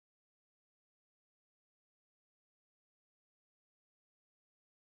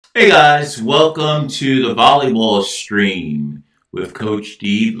Hey guys, welcome to the volleyball stream with Coach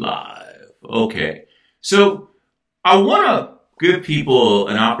D live. Okay, so I want to give people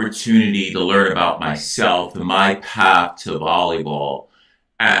an opportunity to learn about myself and my path to volleyball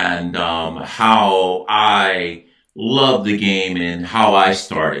and how I love the game and how I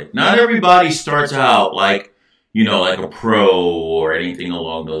started. Not everybody starts out like a pro or anything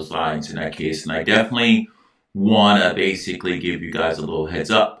along those lines in that case, and I definitely want to basically give you guys a little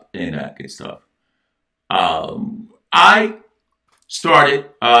heads up and that good stuff. I started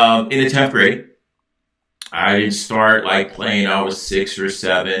in the 10th grade. I didn't start like playing, I was 6 or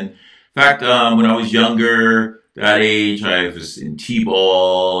 7. In fact, when I was younger, that age, I was in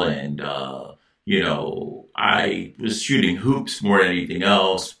T-ball and, I was shooting hoops more than anything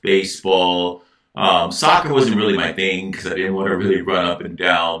else, baseball. Soccer wasn't really my thing because I didn't want to really run up and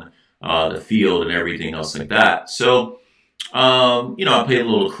down the field and everything else like that. So, I played a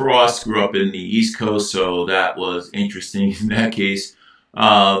little lacrosse, grew up in the East Coast, so that was interesting in that case.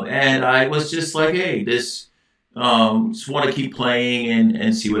 And I was just like, hey, just want to keep playing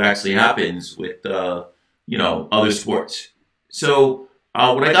and see what actually happens with, other sports. So,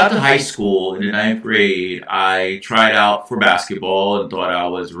 when I got to high school in the 9th grade, I tried out for basketball and thought I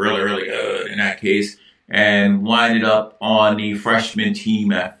was really, really good in that case and winded up on the freshman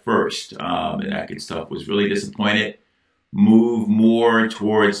team at first. And that good stuff. Was really disappointed. Moved more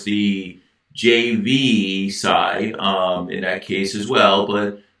towards the JV side in that case as well.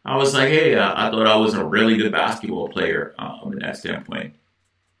 But I was like, hey, I thought I was a really good basketball player in that standpoint.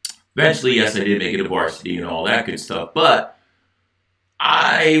 Eventually, yes, I did make it to varsity and all that good stuff. But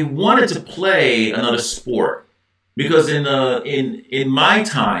I wanted to play another sport because in my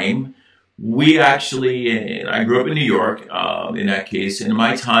time, we actually, I grew up in New York in that case. In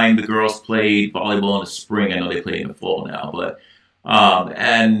my time, the girls played volleyball in the spring. I know they play in the fall now, but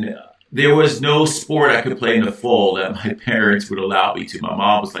and there was no sport I could play in the fall that my parents would allow me to. My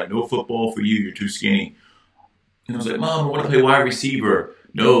mom was like, "No football for you. You're too skinny." And I was like, "Mom, I want to play wide receiver."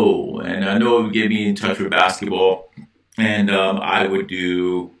 No, and I know it would get me in touch with basketball, and I would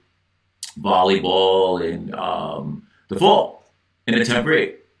do volleyball in the fall in the 10th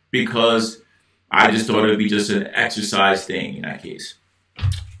grade because I just thought it would be just an exercise thing in that case.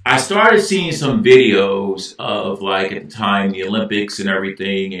 I started seeing some videos of like at the time the Olympics and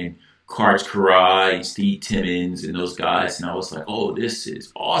everything and Karch Karai, Steve Timmons and those guys and I was like, oh, this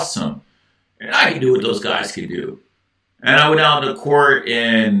is awesome. And I can do what those guys can do. And I went out to the court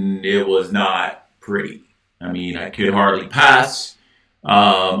and it was not pretty. I mean, I could hardly pass.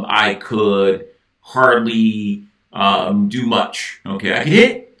 I could hardly do much. Okay, I could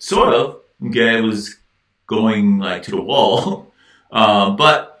hit, sort of. Okay, it was going like to the wall.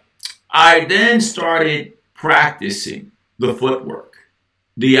 But I then started practicing the footwork,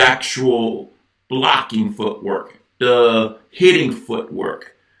 the actual blocking footwork, the hitting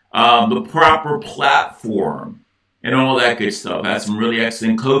footwork, the proper platform, and all that good stuff. I had some really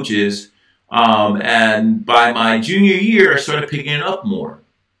excellent coaches. And by my junior year, I started picking it up more,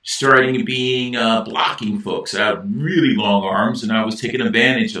 starting being blocking folks. I had really long arms, and I was taking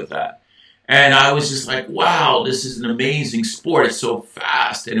advantage of that. And I was just like, wow, this is an amazing sport. It's so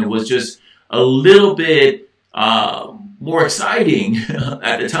fast. And it was just a little bit more exciting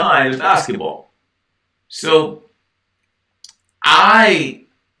at the time than basketball. So I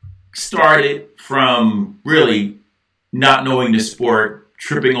started from really not knowing the sport,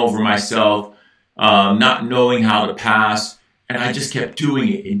 tripping over myself, not knowing how to pass. And I just kept doing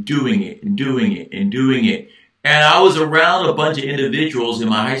it and doing it and doing it and doing it. And I was around a bunch of individuals in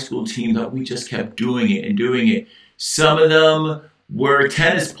my high school team that we just kept doing it and doing it. Some of them were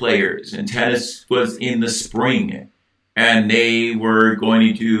tennis players, and tennis was in the spring. And they were going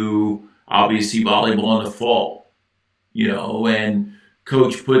to do, obviously, volleyball in the fall, and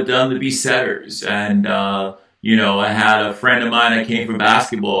coach put them to be setters. And, I had a friend of mine that came from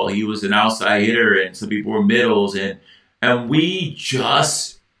basketball. He was an outside hitter, and some people were middles, and we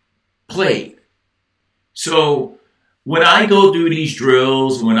just played. So when I go do these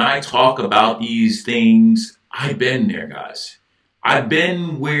drills, when I talk about these things, I've been there, guys. I've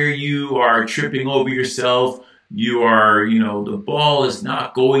been where you are tripping over yourself. You are, the ball is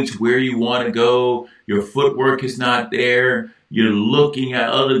not going to where you want to go. Your footwork is not there. You're looking at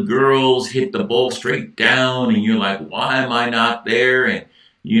other girls hit the ball straight down and you're like, why am I not there? And,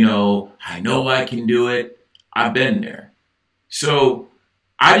 I know I can do it. I've been there. So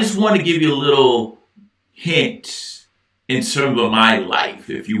I just want to give you a little hint in terms of my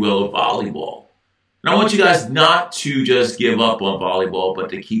life, if you will, of volleyball. And I want you guys not to just give up on volleyball, but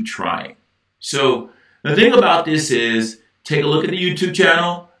to keep trying. So the thing about this is, take a look at the YouTube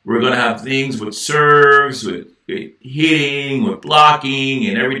channel. We're going to have things with serves, with hitting, with blocking,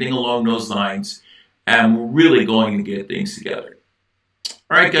 and everything along those lines. And we're really going to get things together.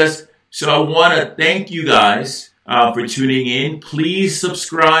 All right, guys. So I want to thank you guys for tuning in. Please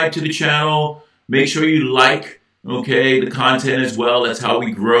subscribe to the channel. Make sure you like, okay, the content as well. That's how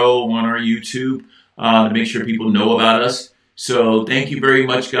we grow on our YouTube, to make sure people know about us. So thank you very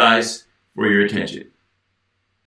much, guys, for your attention.